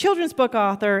 It's children's book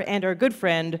author and our good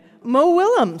friend, Mo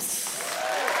Willems.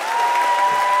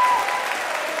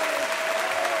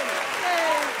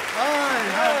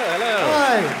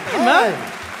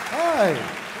 Hi.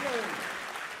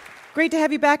 Great to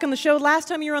have you back on the show. Last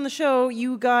time you were on the show,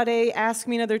 you got a Ask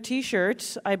Me Another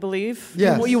t-shirt, I believe.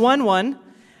 Yes. You won one.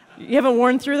 You haven't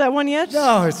worn through that one yet?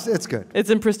 No, it's good. It's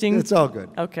in pristine? It's all good.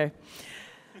 Okay.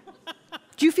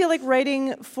 Do you feel like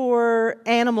writing for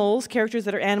animals, characters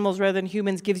that are animals rather than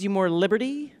humans, gives you more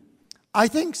liberty? I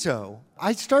think so.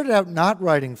 I started out not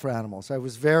writing for animals. I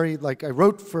was I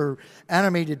wrote for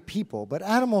animated people, but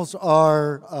animals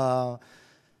are,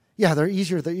 they're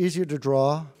easier to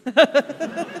draw.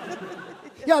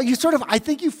 Yeah, I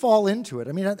think you fall into it.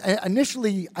 I mean,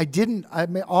 initially,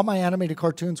 all my animated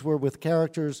cartoons were with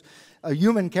characters,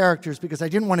 human characters, because I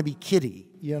didn't want to be kiddie,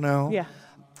 Yeah.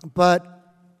 But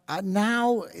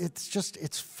now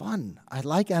it's fun. I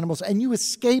like animals. And you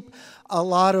escape a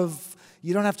lot of,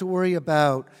 you don't have to worry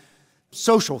about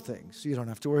social things. You don't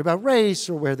have to worry about race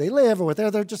or where they live or what they're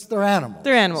animals.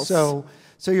 They're animals. So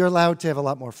you're allowed to have a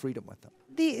lot more freedom with them.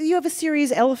 You have a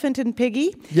series, Elephant and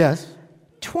Piggy. Yes.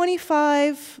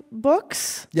 25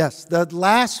 books? Yes, the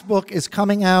last book is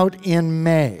coming out in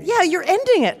May. Yeah, you're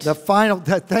ending it. The final,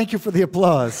 thank you for the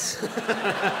applause.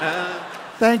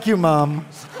 Thank you, Mom.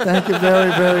 Thank you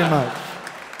very, very much.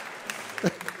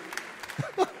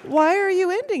 Why are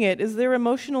you ending it? Is their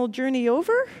emotional journey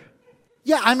over?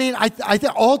 Yeah, I mean, I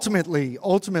think ultimately,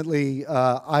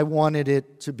 I wanted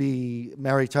it to be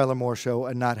Mary Tyler Moore Show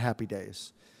and not Happy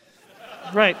Days.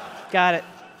 Right, got it.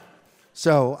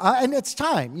 So, and it's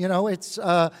time, it's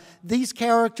these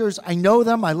characters, I know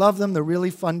them, I love them, they're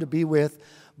really fun to be with,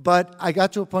 but I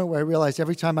got to a point where I realized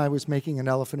every time I was making an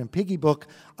Elephant and Piggy book,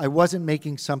 I wasn't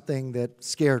making something that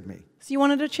scared me. So you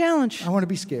wanted a challenge. I want to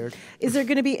be scared. Is there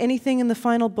going to be anything in the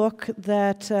final book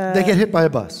that... They get hit by a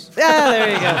bus. Ah, there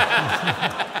you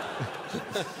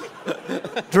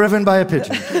go. Driven by a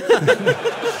pigeon.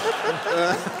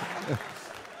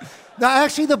 Now,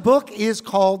 actually, the book is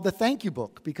called The Thank You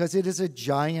Book because it is a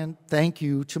giant thank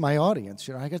you to my audience.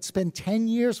 I got to spend 10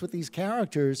 years with these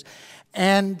characters,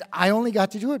 and I only got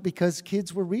to do it because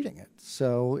kids were reading it.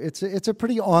 So it's a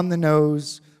pretty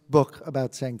on-the-nose book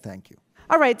about saying thank you.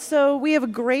 All right, so we have a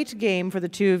great game for the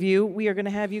two of you. We are going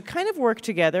to have you kind of work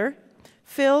together.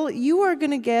 Phil, you are going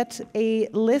to get a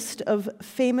list of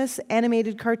famous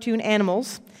animated cartoon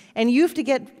animals, and you have to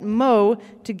get Mo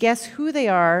to guess who they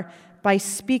are by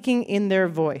speaking in their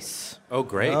voice. Oh,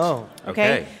 great. Oh.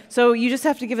 Okay. So you just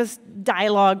have to give us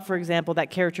dialogue, for example,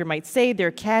 that character might say,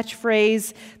 their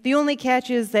catchphrase. The only catch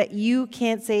is that you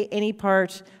can't say any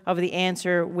part of the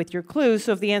answer with your clues.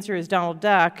 So if the answer is Donald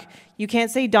Duck, you can't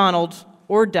say Donald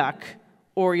or Duck,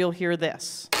 or you'll hear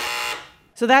this.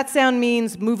 So that sound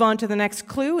means move on to the next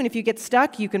clue, and if you get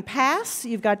stuck, you can pass.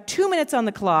 You've got 2 minutes on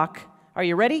the clock. Are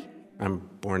you ready? I'm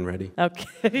born ready.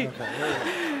 Okay.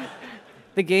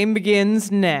 The game begins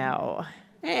now.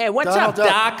 Hey, what's Donald up,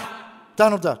 Duck. Doc?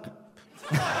 Donald Duck.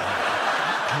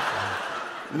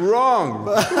 Wrong.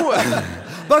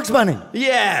 Bugs Bunny.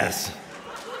 Yes.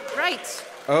 Right.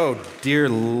 Oh, dear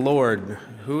Lord.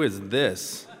 Who is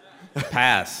this?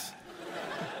 Pass.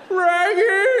 Raggy!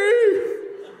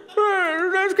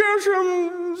 Let's get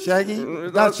some... Shaggy?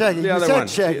 Not Shaggy. The You other said one.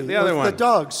 Shaggy. The other one. The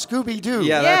dog, Scooby-Doo.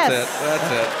 Yeah, Yes.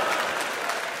 That's it.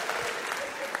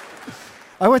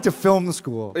 I went to film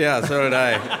school. Yeah, so did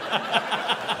I.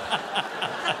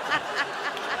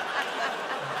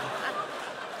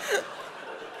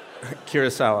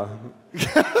 Kurosawa.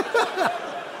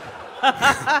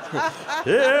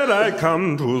 Here I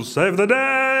come to save the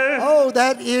day. Oh,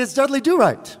 that is Dudley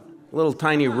Do-Right. Little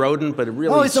tiny rodent, but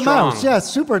really Oh, he's strong. a mouse. Yeah,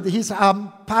 super. He's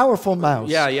a powerful mouse.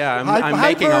 Yeah. I'm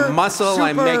making a muscle.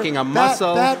 I'm making a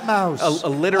muscle. Bat mouse.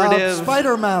 Alliterative.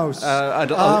 Spider mouse.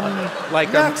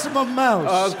 Like maximum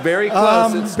mouse. Very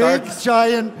close. It Big, starts,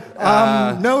 giant,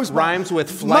 nose. rhymes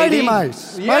with flighty. Mighty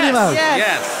Mouse. Yes. Mighty Mouse.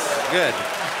 Yes. Good.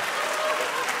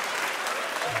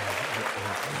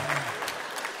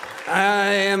 I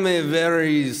am a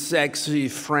very sexy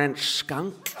French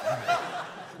skunk.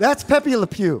 That's Pepe Le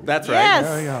Pew. That's right. Yes.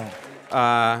 There you go.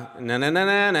 Na na na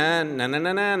na na na na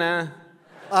na na na.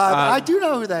 I do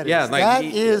know who that is. Yeah, like that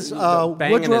is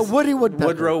Woody Woodpecker.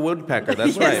 Woodrow Woodpecker.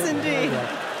 That's Yes, right. indeed.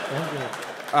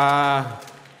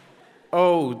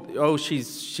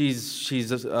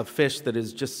 She's a fish that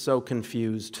is just so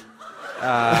confused.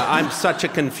 I'm such a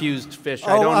confused fish.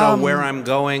 I don't know where I'm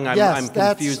going. I'm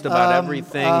confused about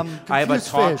everything. I have a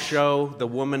talk show. The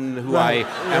woman who I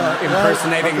am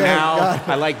impersonating now.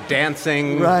 I like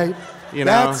dancing. Right. You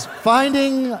know. That's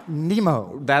Finding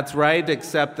Nemo. That's right,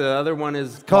 except the other one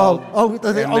is Called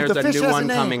there's the a fish new has one a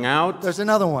name. coming out. There's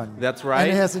another one. That's right.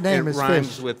 And it has a name. It It's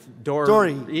rhymes fish. with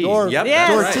Dory. Yep, Yes.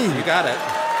 that's right. You got it.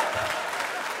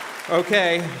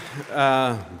 Okay.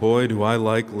 Boy, do I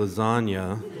like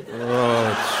lasagna. Oh,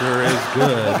 it sure is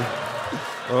good.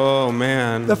 Oh,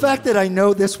 man. The fact that I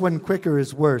know this one quicker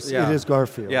is worse. Yeah. It is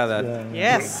Garfield. Yeah, that.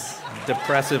 Yes.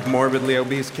 depressive, morbidly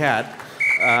obese cat.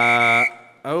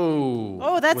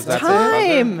 Oh, that's was that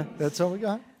time. That's all we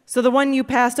got. So the one you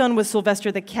passed on was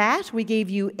Sylvester the cat. We gave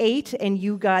you 8, and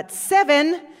you got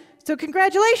 7. So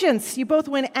congratulations. You both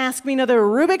win Ask Me Another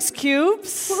Rubik's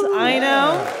Cubes. Woo-hoo. I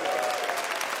know.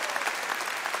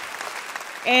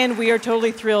 And we are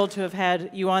totally thrilled to have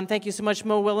had you on. Thank you so much,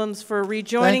 Mo Willems, for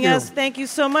rejoining us. Thank you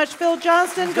so much, Phil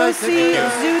Johnston. Go see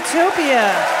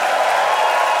Zootopia.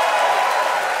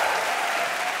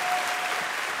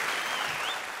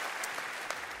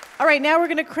 All right, now we're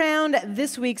going to crown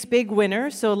this week's big winner.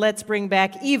 So let's bring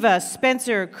back Eva,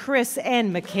 Spencer, Chris,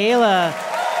 and Michaela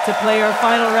to play our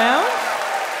final round.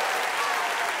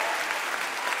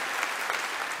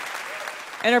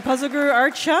 And our puzzle guru,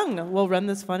 Art Chung, will run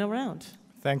this final round.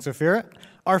 Thanks, Ophira.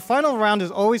 Our final round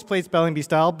is always played spelling bee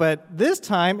style, but this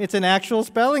time it's an actual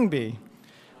spelling bee.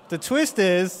 The twist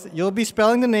is you'll be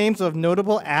spelling the names of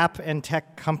notable app and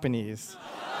tech companies.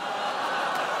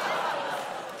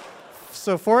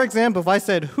 So, for example, if I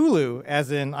said Hulu,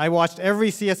 as in I watched every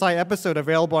CSI episode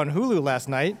available on Hulu last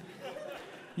night,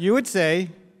 you would say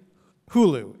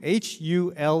Hulu,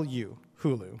 H-U-L-U,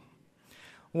 Hulu.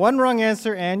 One wrong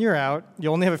answer and you're out.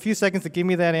 You only have a few seconds to give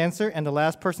me that answer, and the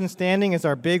last person standing is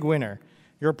our big winner.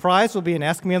 Your prize will be an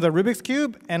Ask Me Another Rubik's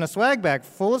Cube and a swag bag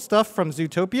full of stuff from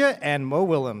Zootopia and Mo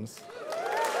Willems.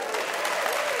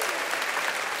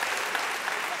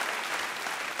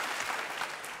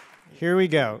 Here we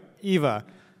go. Eva,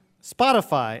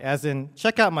 Spotify, as in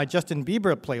check out my Justin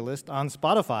Bieber playlist on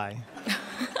Spotify.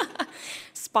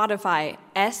 Spotify,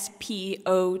 S-P-O-T-I-F-Y,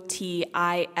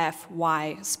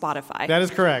 Spotify. That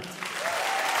is correct.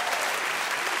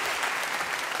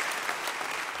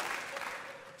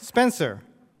 Spencer,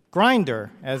 Grindr,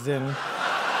 as in...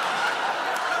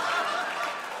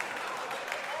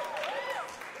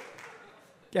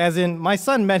 as in, my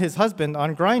son met his husband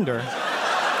on Grindr.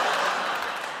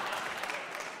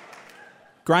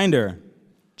 Grindr,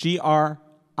 G-R-I-N-D-R,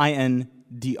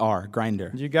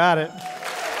 Grindr. You got it.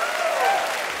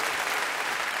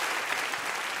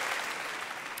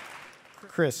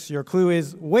 Chris, your clue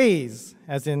is Waze,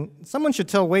 as in someone should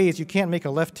tell Waze you can't make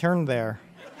a left turn there.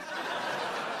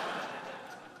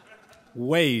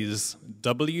 Waze,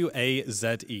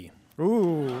 W-A-Z-E.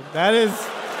 Ooh, that is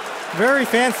very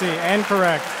fancy and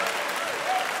correct.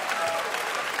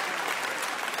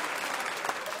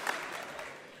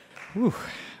 Ooh.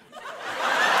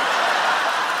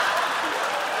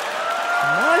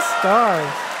 Nice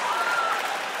stars.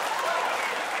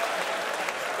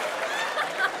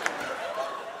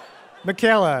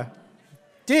 Michaela,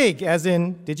 Dig, as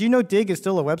in, did you know Dig is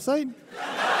still a website?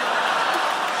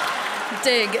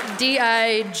 Dig,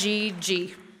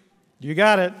 D-I-G-G. You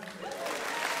got it.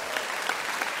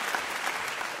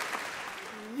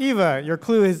 Eva, your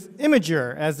clue is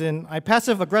Imager, as in, I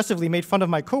passive-aggressively made fun of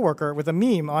my coworker with a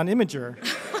meme on Imager.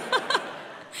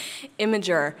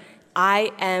 Imager,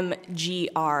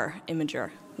 I-M-G-R,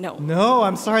 Imager. No. No,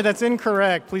 I'm sorry, that's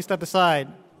incorrect. Please step aside.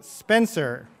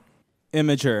 Spencer.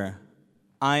 Imager,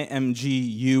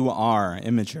 I-M-G-U-R,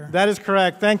 Imager. That is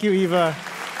correct. Thank you, Eva.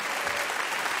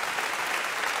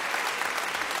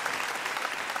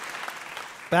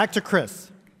 Back to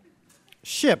Chris.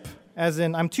 Ship, as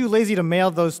in, I'm too lazy to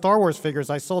mail those Star Wars figures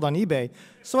I sold on eBay,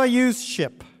 so I use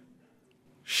Ship.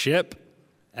 Ship,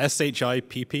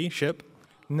 S-H-I-P-P, ship.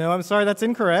 No, I'm sorry, that's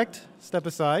incorrect. Step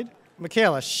aside.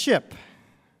 Michaela, Ship.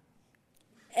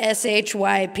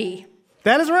 S-H-Y-P.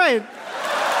 That is right.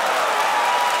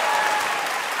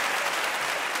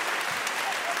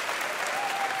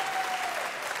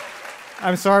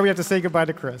 I'm sorry we have to say goodbye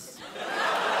to Chris.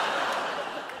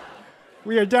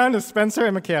 We are down to Spencer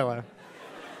and Michaela.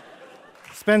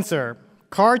 Spencer,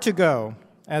 car to go,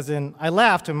 as in, I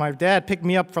laughed when my dad picked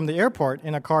me up from the airport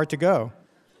in a car to go.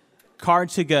 Car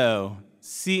to go,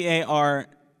 C-A-R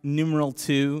numeral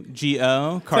 2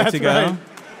 G-O, car That's to go. Right.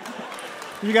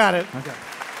 You got it. Okay.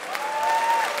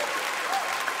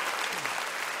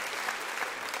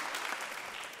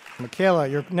 Michaela,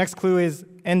 your next clue is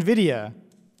NVIDIA,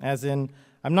 as in,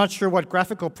 I'm not sure what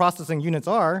graphical processing units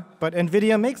are, but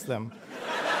NVIDIA makes them.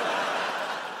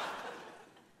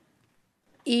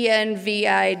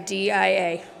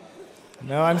 E-N-V-I-D-I-A.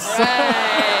 No, I'm sorry.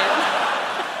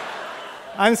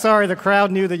 I'm sorry, the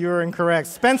crowd knew that you were incorrect.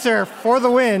 Spencer, for the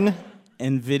win.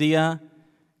 NVIDIA,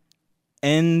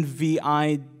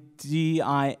 N-V-I-D-I-A,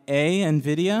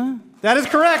 NVIDIA? That is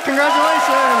correct.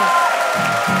 Congratulations.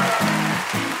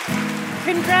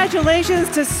 Congratulations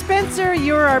to Spencer.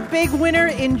 You're our big winner.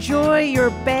 Enjoy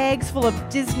your bags full of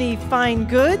Disney fine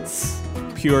goods.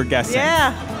 Pure guessing.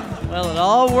 Yeah. Well, it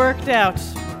all worked out.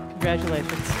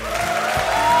 Congratulations.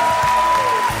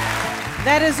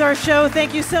 That is our show.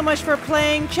 Thank you so much for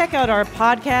playing. Check out our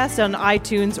podcast on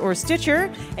iTunes or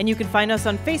Stitcher, and you can find us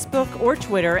on Facebook or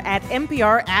Twitter at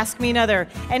NPR Ask Me Another.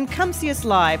 And come see us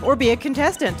live or be a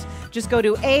contestant. Just go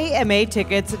to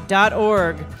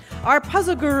amatickets.org. Our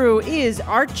puzzle guru is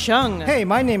Art Chung. Hey,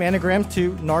 my name anagrams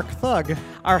to Narc Thug.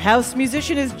 Our house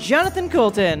musician is Jonathan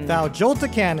Coulton. Thou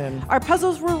Jolta Cannon. Our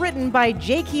puzzles were written by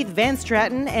J. Keith Van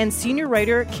Stratton and senior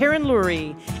writer Karen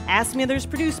Lurie. Ask Me Another is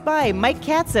produced by Mike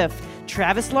Katzeff,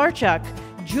 Travis Larchuk,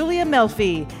 Julia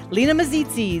Melfi, Lena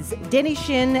Mazitzis, Denny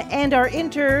Shin, and our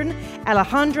intern,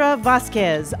 Alejandra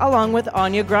Vasquez, along with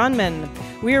Anya Gronman.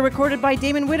 We are recorded by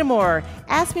Damon Whittemore.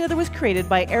 Ask Me Another was created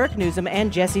by Eric Newsom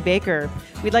and Jesse Baker.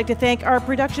 We'd like to thank our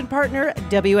production partner,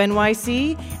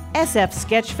 WNYC, SF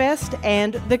Sketchfest,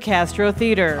 and the Castro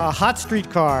Theater. A hot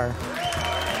streetcar.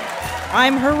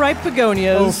 I'm her ripe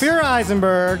begonias. Ophira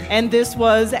Eisenberg. And this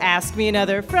was Ask Me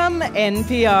Another from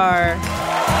NPR.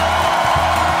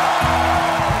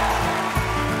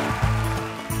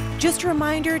 Just a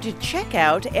reminder to check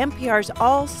out NPR's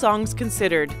All Songs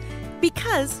Considered.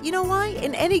 Because, you know why?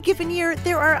 In any given year,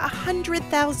 there are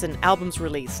 100,000 albums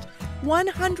released.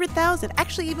 100,000,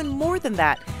 actually even more than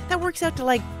that. That works out to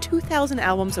like 2,000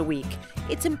 albums a week.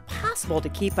 It's impossible to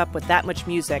keep up with that much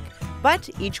music. But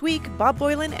each week, Bob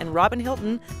Boylan and Robin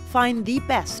Hilton find the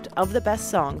best of the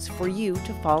best songs for you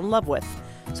to fall in love with.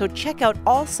 So check out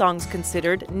All Songs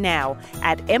Considered now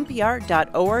at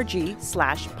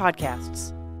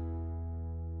npr.org/podcasts.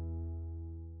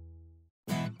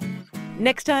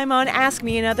 Next time on Ask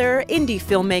Me Another, indie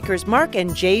filmmakers Mark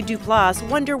and Jay Duplass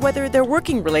wonder whether their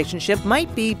working relationship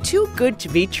might be too good to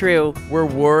be true. We're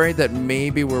worried that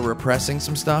maybe we're repressing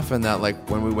some stuff and that, like,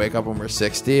 when we wake up when we're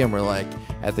 60 and we're, like,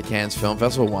 at the Cannes Film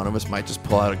Festival, one of us might just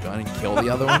pull out a gun and kill the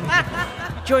other one.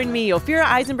 Join me, Ophira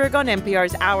Eisenberg, on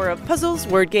NPR's Hour of Puzzles,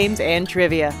 Word Games, and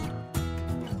Trivia.